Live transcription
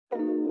What's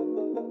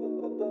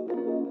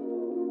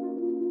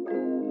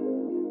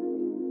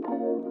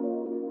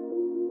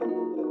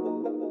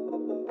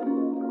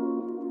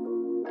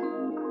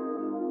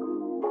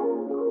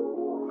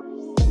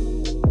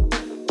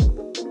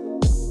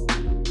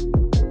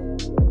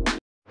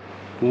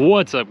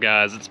up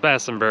guys, it's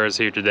Bass and Burrs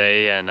here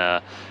today,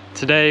 and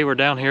today we're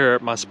down here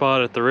at my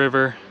spot at the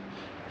river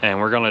and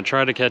we're gonna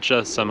try to catch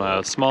us some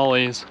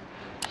smallies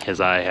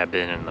because I have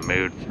been in the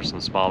mood for some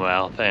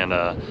smallmouth. And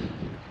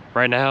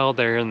right now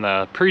they're in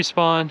the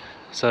pre-spawn,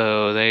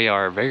 so they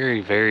are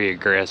very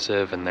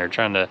aggressive and they're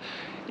trying to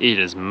eat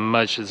as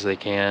much as they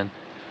can,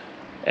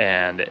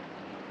 and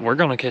we're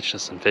gonna catch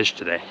us some fish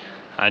today.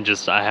 I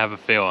have a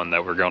feeling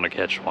that we're gonna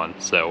catch one,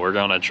 so we're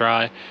gonna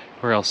try.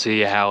 We're gonna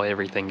see how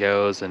everything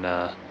goes, and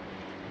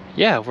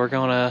yeah, we're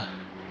gonna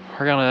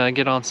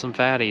get on some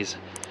fatties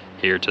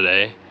here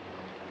today.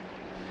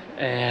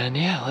 And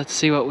yeah, let's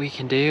see what we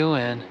can do.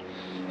 And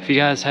if you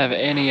guys have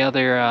any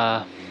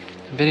other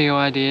video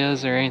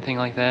ideas or anything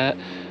like that,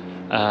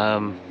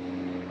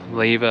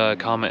 leave a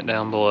comment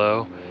down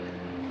below.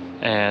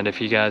 And if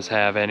you guys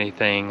have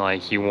anything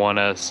like you want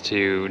us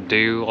to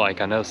do,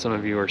 like I know some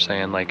of you were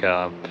saying like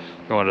you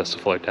want us to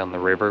float down the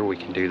river, we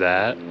can do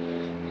that.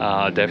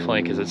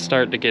 Definitely, because it's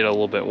starting to get a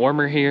little bit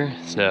warmer here.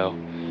 So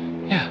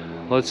yeah,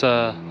 let's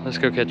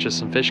go catch us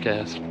some fish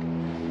cast.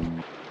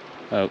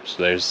 Oops,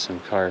 there's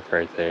some carp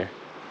right there.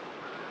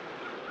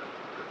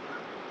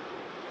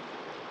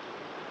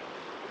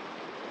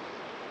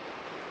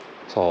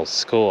 It's a whole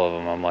school of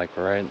them. I'm like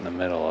right in the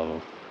middle of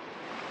them.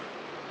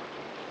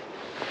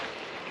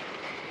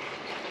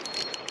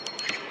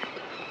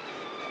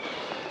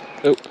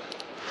 Oh.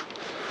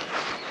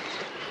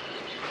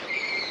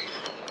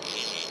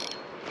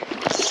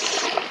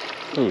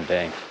 Oh,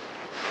 dang.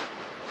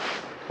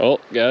 Oh,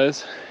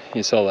 guys,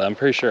 you saw that. I'm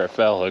pretty sure I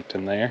foul hooked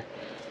in there.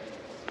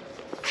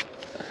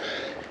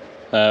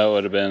 That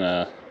would have been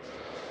a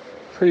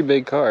pretty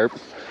big carp,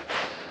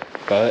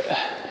 but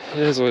it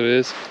is what it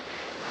is.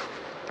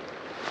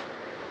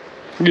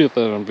 Get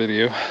that on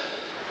video. It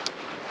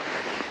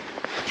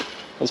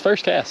was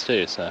first cast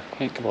too, so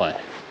can't complain.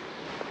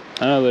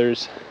 I know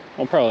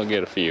we'll probably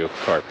get a few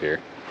carp here,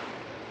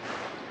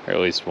 or at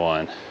least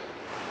one.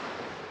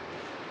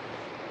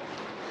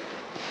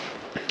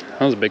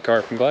 That was a big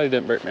carp. I'm glad he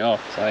didn't break me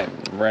off because I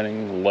am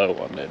running low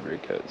on dead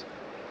rig codes.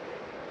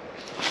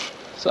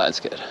 So that's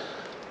good.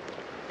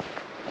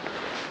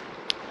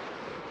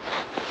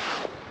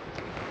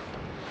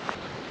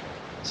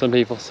 Some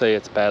people say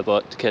it's bad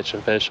luck to catch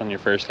a fish on your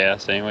first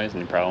cast anyways,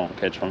 and you probably won't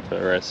catch one for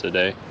the rest of the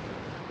day.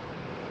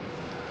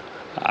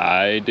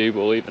 I do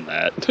believe in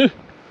that.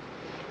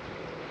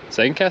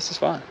 Second cast is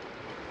fine.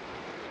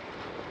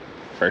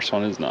 First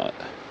one is not.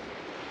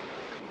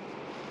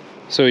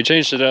 So we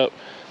changed it up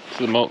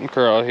to the molten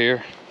craw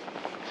here.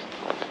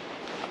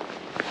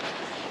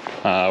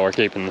 We're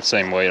keeping the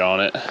same weight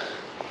on it.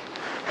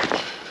 I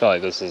feel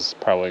like this is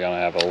probably gonna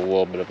have a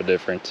little bit of a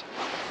difference.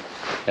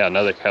 Yeah,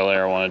 another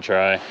color I want to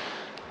try.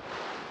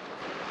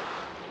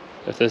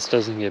 If this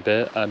doesn't get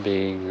bit, I'd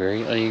be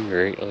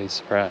greatly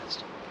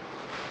surprised.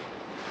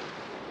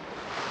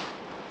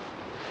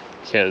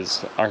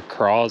 Because our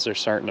craws are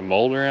starting to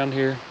mold around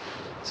here.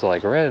 So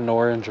like red and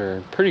orange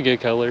are pretty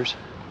good colors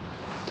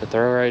to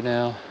throw right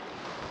now.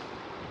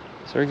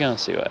 So we're gonna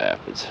see what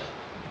happens.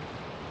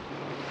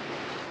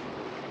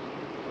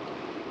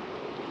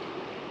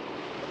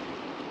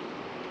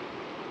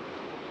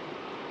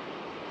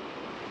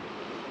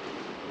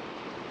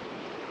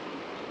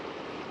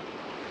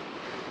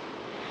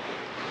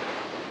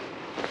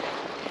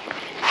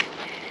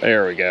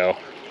 There we go.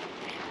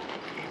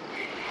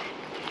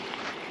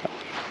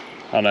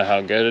 I don't know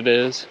how good it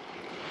is.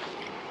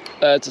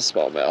 That's a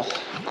smallmouth.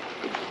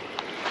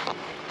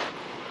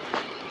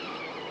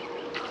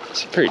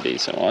 It's a pretty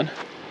decent one.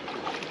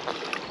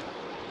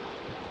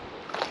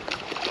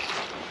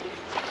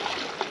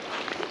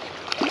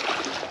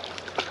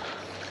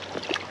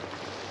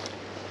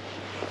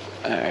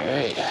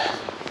 Alright.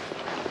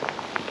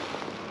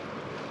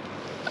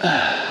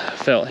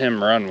 Felt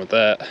him run with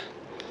that.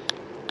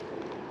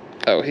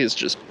 Oh, he's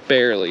just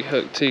barely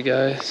hooked too,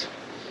 guys.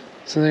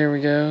 So there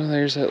we go.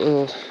 There's that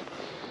little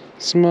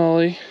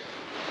smallie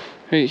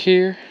right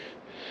here.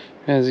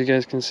 As you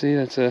guys can see,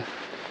 that's a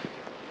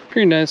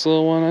pretty nice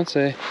little one. I'd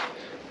say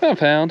about a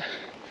pound.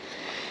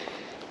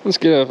 Let's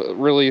get a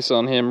release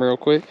on him real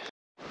quick.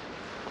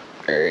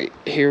 Alright,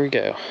 here we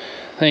go.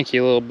 Thank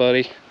you, little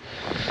buddy.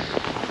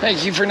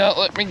 Thank you for not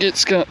letting me get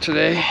skunked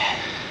today.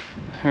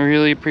 I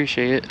really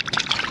appreciate it.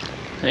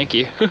 Thank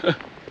you.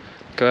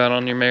 Go out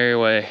on your merry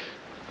way.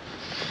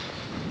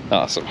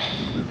 Awesome.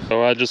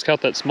 So I just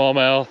caught that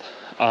smallmouth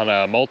on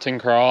a molten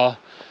craw,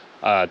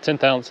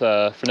 10th ounce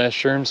finesse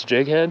shrooms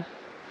jig head.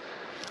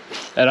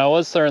 And I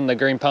was throwing the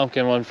green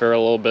pumpkin one for a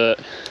little bit,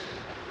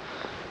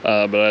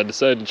 but I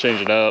decided to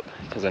change it up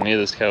because I knew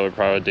this color would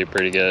probably do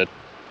pretty good.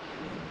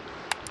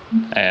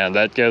 And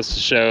that goes to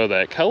show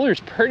that color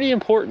is pretty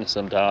important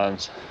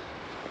sometimes.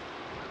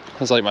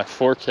 It's like my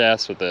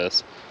forecast with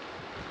this,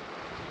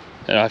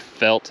 and I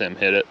felt him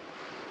hit it.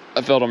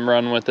 I felt him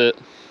run with it.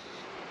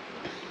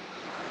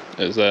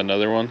 Is that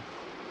another one?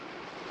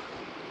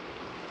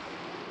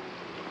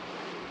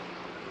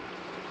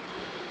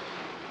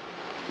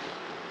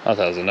 I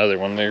thought it was another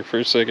one there for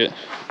a second.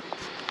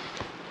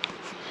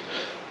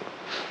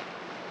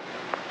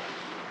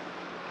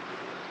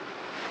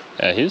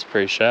 Yeah, he was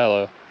pretty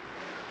shallow.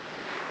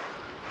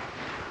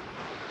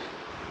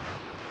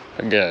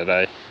 But good,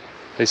 at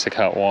least I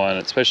caught one,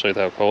 especially with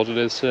how cold it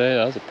is today.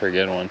 That was a pretty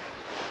good one.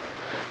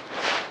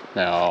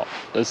 Now,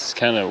 this is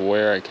kind of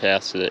where I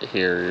casted it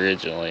here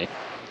originally.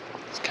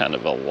 It's kind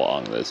of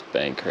along this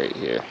bank right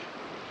here.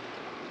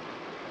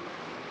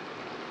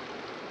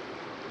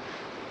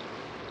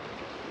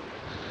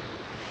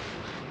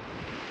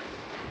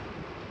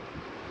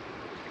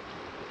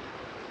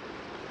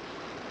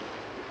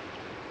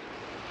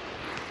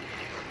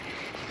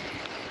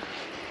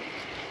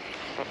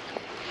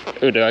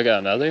 Ooh, do I got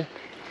another?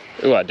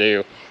 Ooh, I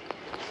do.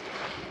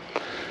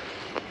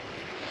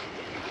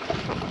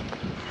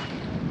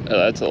 Oh,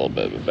 that's a little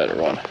bit of a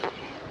better one.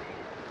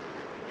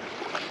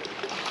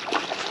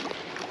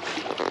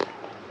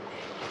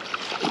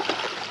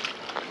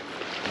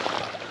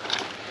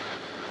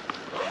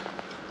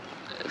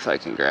 If I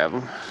can grab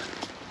him.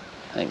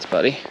 Thanks,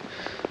 buddy.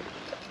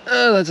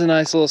 Oh, that's a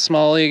nice little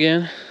smallie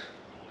again.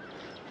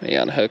 Let me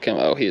unhook him.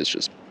 Oh, he is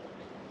just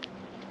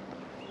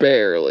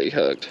barely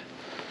hooked.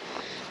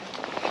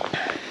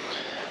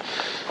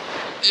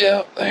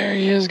 Yep, there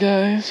he is,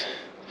 guys.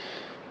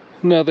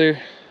 Another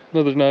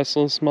nice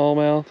little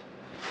smallmouth.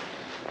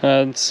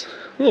 It's a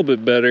little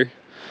bit better.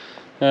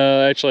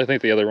 Actually, I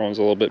think the other one was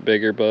a little bit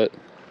bigger, but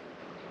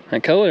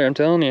that color, I'm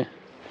telling you,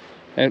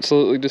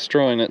 absolutely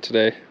destroying it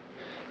today.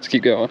 Let's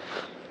keep going.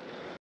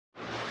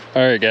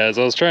 Alright guys,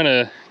 I was trying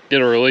to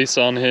get a release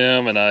on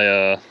him, and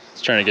I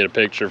was trying to get a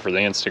picture for the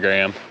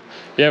Instagram.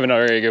 If you haven't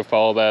already, go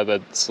follow that.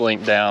 That's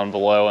linked down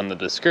below in the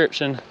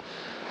description.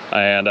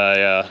 And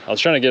I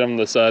was trying to get him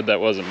to the side that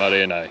wasn't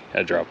muddy, and I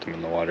dropped him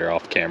in the water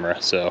off camera,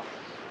 so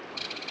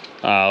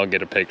I'll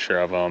get a picture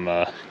of him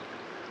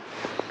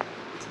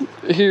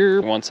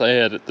here once I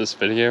edit this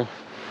video.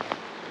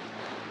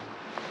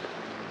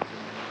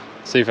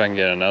 See if I can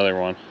get another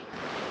one.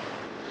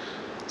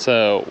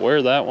 So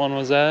where that one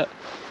was at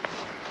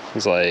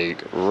was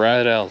like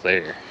right out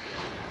there.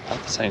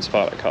 Not the same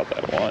spot I caught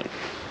that one.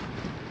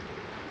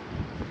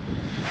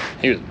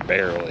 He was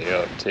barely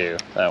up too,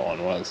 that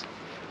one was.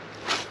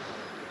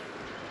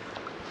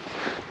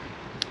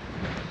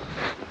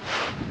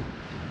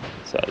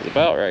 So it was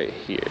about right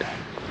here.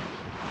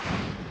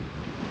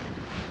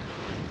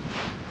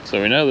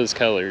 So we know this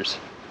color's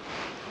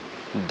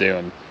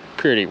doing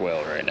pretty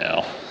well right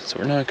now. So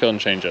we're not going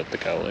to change up the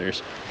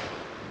colors.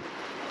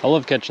 I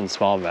love catching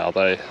smallmouth.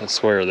 I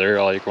swear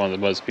they're like one of the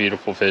most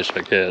beautiful fish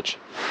I catch.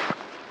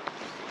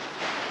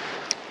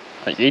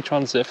 Like each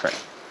one's different.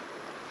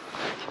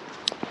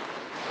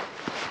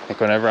 Like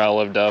whenever I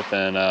lived up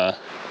in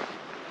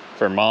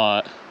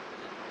Vermont,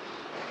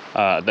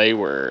 they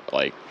were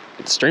like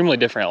extremely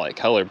different like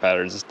color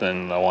patterns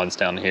than the ones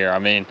down here. I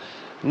mean,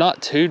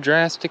 not too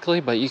drastically,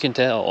 but you can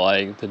tell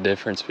like the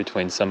difference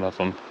between some of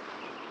them.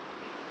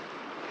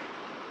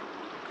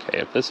 Okay,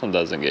 if this one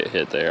doesn't get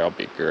hit there, I'll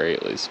be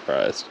greatly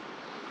surprised.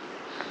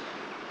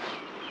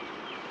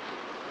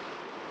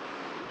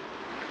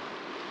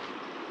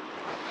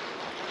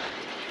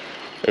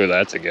 Ooh,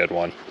 that's a good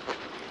one.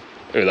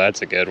 Ooh,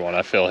 that's a good one.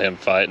 I feel him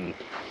fighting.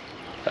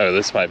 Oh,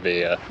 this might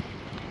be a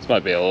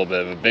little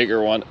bit of a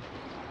bigger one.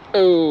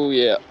 Oh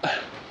yeah.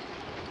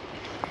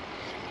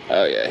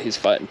 Oh yeah, he's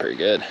fighting pretty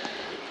good.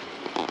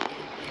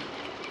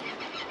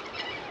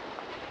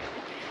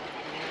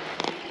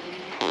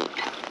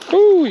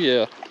 Oh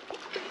yeah.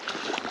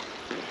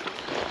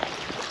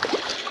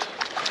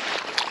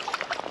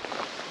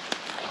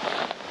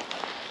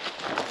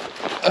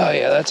 Oh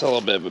yeah, that's a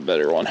little bit of a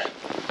better one.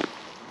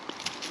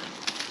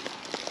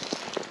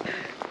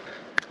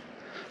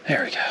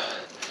 There we go.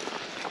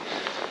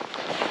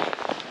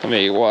 Let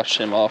me wash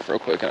him off real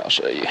quick and I'll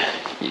show you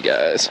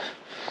guys.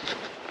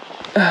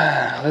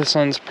 This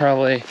one's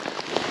probably...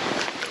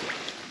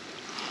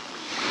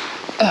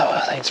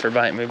 Oh, thanks for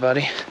biting me,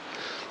 buddy.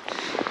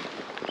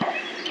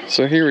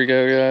 So here we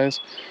go, guys.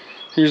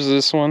 Here's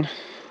this one.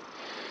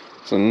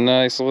 It's a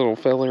nice little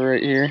fella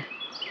right here.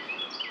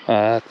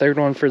 Third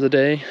one for the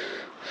day.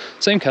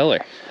 Same color.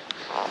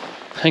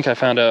 I think I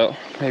found out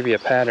maybe a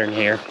pattern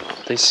here.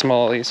 These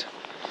smallies.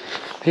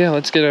 Yeah,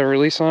 let's get a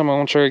release on him. I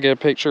want to try to get a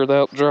picture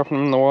without dropping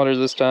him in the water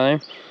this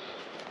time.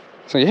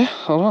 So yeah,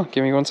 hold on,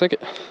 give me 1 second.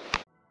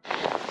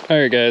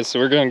 Alright guys, so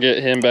we're gonna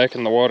get him back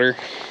in the water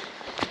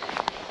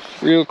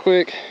real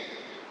quick.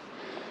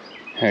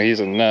 He's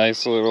a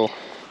nice little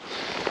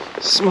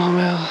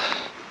smallmouth.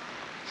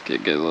 Let's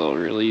get a good little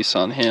release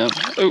on him.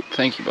 Oh,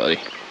 thank you,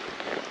 buddy.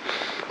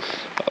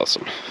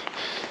 Awesome.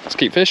 Let's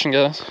keep fishing,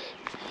 guys.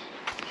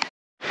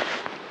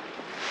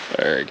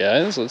 Alright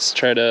guys, let's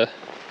try to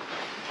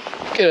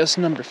get us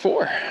number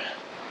 4.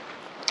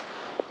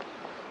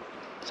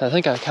 So I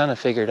think I kind of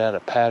figured out a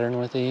pattern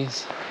with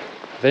these.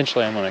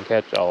 Eventually I'm going to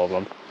catch all of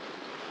them.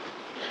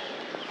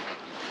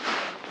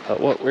 But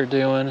what we're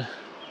doing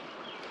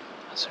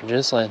is we're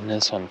just letting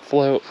this one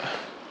float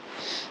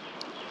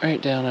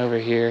right down over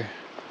here.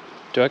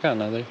 Do I got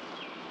another?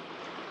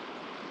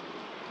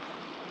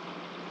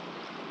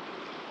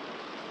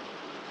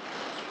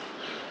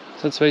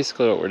 So that's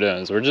basically what we're doing,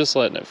 is we're just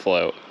letting it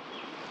float.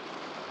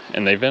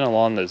 And they've been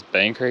along this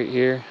bank right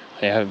here.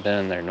 They haven't been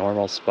in their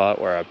normal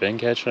spot where I've been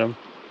catching them.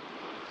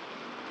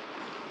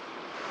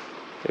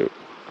 Ooh.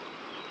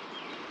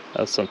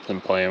 That's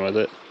something playing with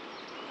it.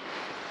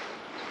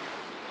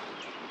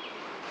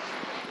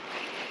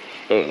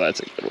 Oh, that's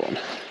a good one.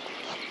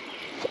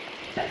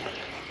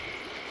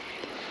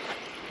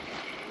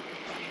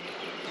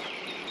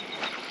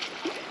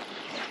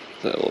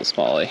 That little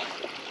smallie.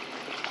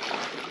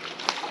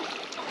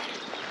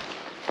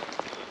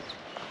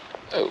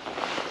 Oh,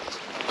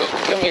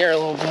 come here,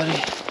 little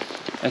buddy.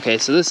 Okay,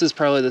 so this is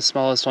probably the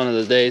smallest one of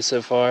the day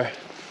so far.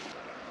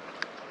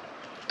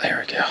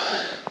 There we go.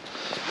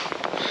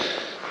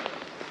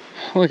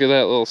 Look at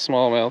that little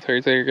smallmouth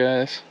right there,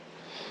 guys.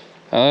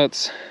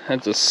 That's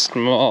a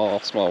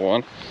small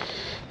one.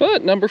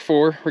 But number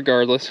 4,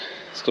 regardless,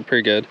 still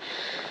pretty good.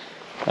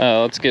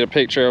 Let's get a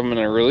picture of them in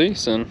a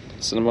release and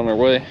send them on their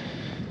way.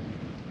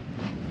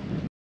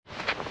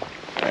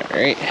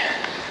 Alright.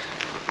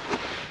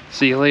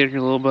 See you later,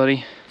 little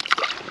buddy.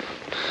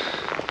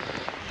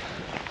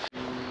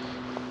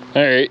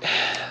 Alright,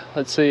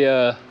 let's see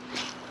if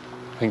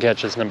we can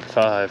catch this number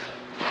 5.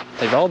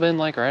 They've all been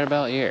like right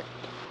about here.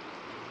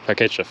 If I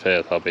catch a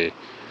 5th, I'll be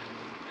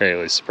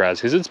really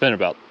surprised, because it's been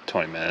about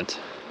 20 minutes.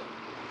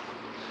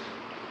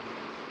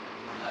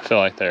 I feel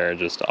like they're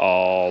just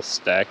all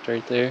stacked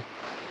right there.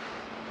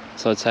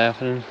 So what's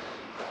happening?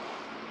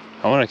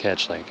 I want to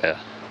catch like a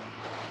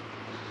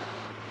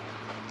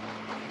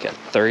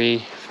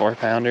 3-4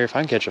 pounder. If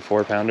I can catch a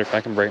 4 pounder, if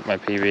I can break my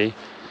PB,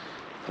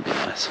 that'd be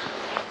nice.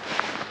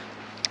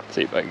 Let's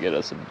see if I can get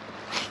us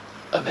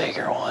a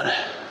bigger one.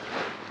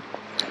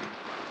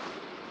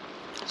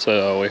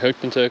 So we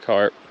hooked into a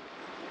carp.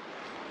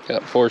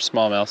 Got 4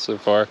 smallmouth so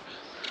far.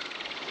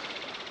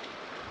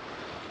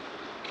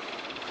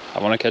 I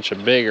want to catch a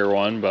bigger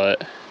one,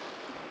 but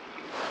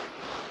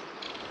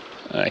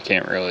I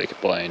can't really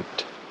complain.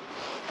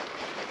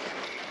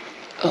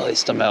 At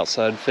least I'm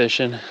outside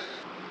fishing.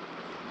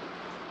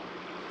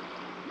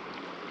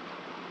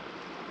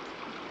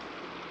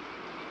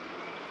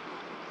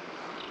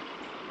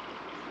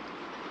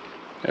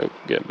 Oh,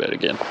 get a bit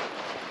again.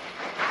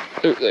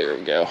 Oh, there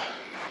we go.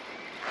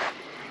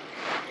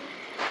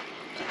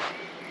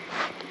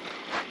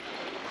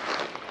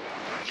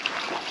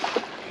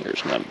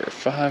 Here's number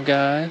 5,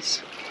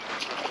 guys.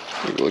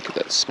 Look at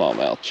that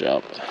smallmouth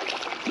jump.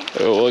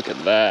 Oh, look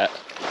at that.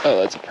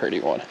 Oh, that's a pretty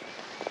one.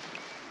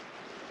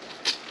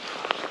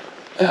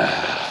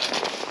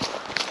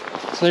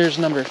 So there's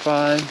number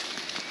 5.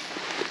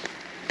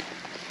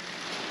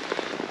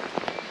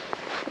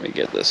 Let me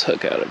get this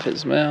hook out of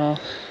his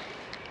mouth.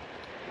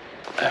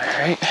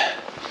 Alright.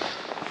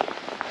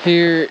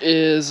 Here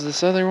is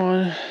this other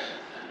one.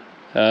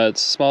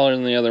 It's smaller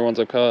than the other ones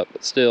I've caught,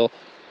 but still,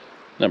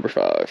 number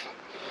 5.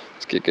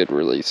 Let's get a good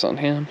release on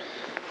him.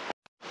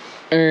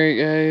 Alright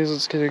guys,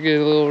 let's get a good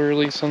little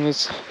release on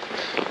this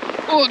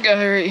little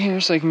guy right here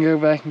so I can go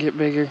back and get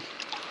bigger.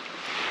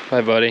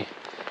 Bye buddy.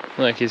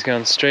 Look, he's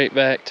going straight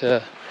back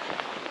to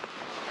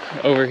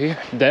over here.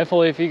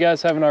 Definitely, if you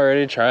guys haven't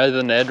already, try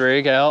the Ned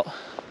rig out.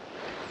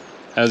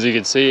 As you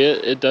can see,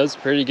 it does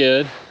pretty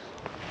good.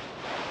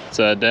 It's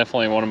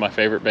definitely one of my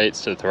favorite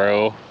baits to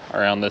throw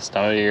around this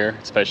time of year,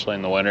 especially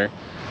in the winter.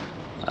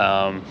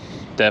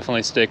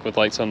 Definitely stick with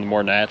like some of the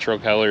more natural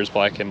colors,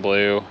 black and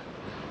blue.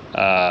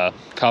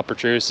 Copper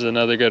Truce is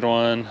another good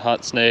one.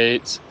 Hot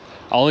snakes.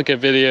 I'll link a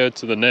video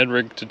to the Ned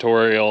rig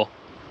tutorial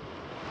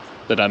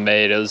that I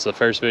made. It was the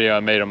first video I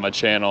made on my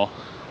channel,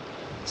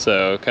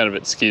 so kind of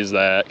excuse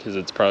that because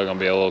it's probably gonna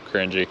be a little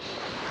cringy.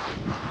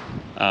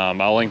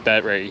 I'll link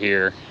that right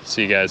here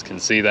so you guys can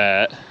see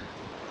that.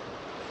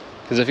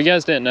 Because if you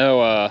guys didn't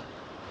know,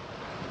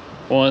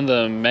 one of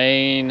the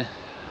main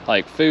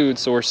like food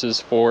sources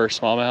for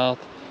smallmouth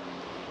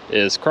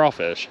is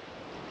crawfish.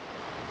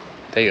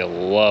 They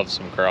love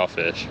some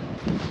crawfish.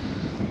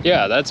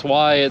 Yeah, that's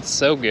why it's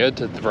so good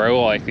to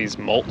throw like these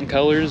molten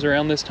colors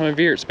around this time of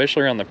year,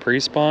 especially around the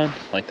pre-spawn.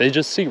 Like they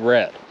just see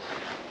red.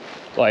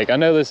 Like I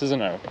know this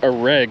isn't a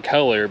red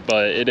color,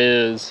 but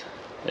it's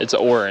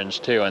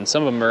orange too. And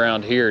some of them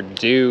around here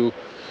do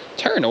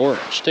turn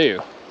orange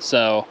too.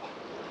 So,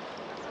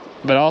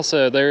 but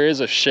also there is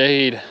a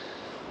shade,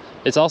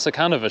 it's also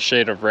kind of a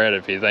shade of red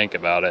if you think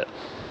about it.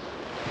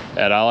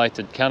 And I like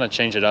to kind of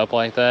change it up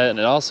like that. And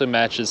it also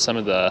matches some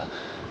of the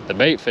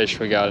bait fish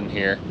we got in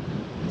here.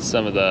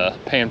 Some of the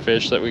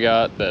panfish that we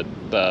got that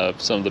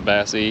some of the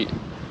bass eat.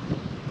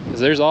 Because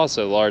there's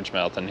also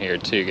largemouth in here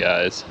too,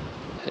 guys.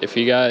 If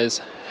you guys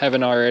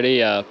haven't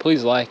already,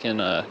 please like and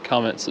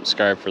comment,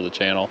 subscribe for the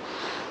channel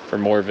for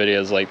more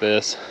videos like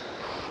this.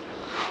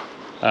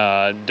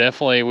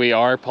 Definitely we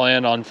are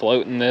planning on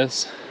floating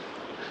this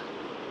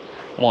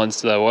once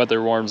the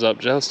weather warms up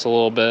just a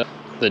little bit.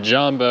 The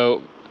John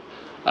boat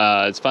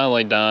It's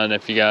finally done.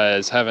 If you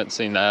guys haven't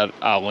seen that,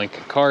 I'll link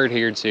a card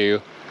here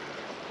too.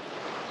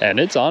 And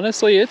it's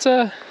honestly, it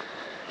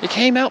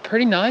came out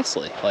pretty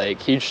nicely.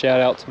 Like, huge shout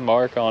out to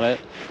Mark on it.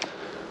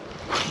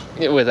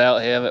 Without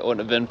him, it wouldn't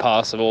have been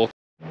possible.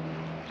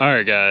 All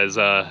right, guys.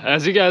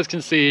 As you guys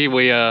can see,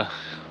 we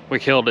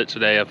killed it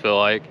today. I feel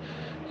like,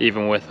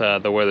 even with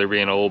the weather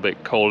being a little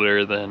bit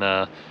colder than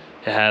it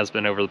has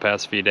been over the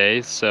past few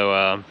days.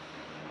 So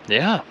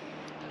yeah,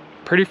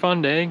 pretty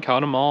fun day.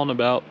 Caught them all in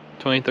about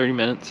 20-30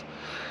 minutes.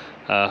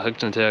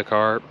 Hooked into a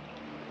carp,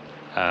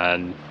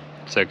 and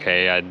it's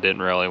okay. I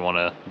didn't really want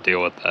to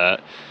deal with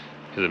that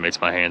because it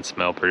makes my hands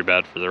smell pretty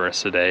bad for the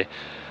rest of the day.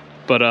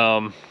 But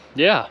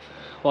yeah,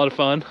 a lot of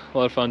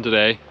fun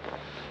today.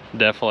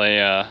 Definitely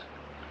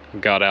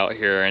got out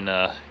here and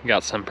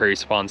got some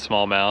pre-spawn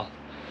smallmouth.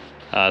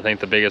 I think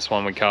the biggest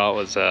one we caught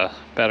was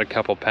about a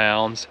couple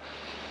pounds,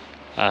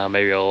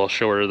 maybe a little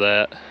short of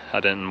that.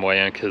 I didn't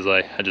weigh in because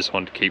I just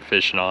wanted to keep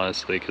fishing,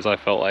 honestly, because I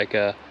felt like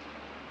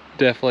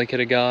definitely could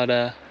have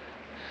got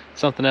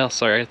something else.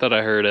 Sorry, I thought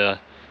I heard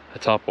a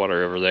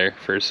topwater over there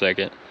for a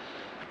second.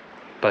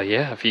 But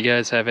yeah, if you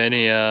guys have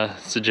any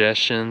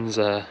suggestions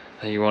that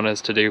you want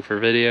us to do for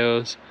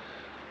videos,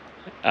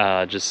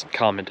 just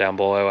comment down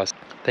below.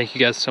 Thank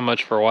you guys so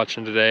much for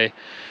watching today.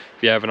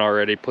 If you haven't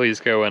already, please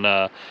go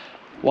and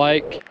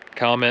like,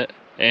 comment,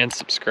 and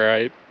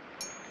subscribe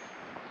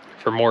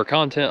for more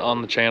content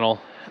on the channel.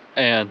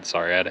 And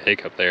sorry, I had a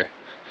hiccup there.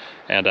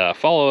 And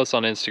follow us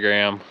on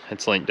Instagram.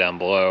 It's linked down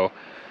below.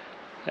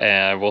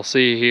 And we'll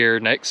see you here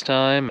next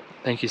time.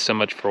 Thank you so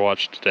much for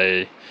watching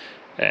today,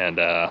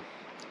 and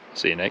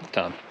see you next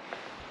time.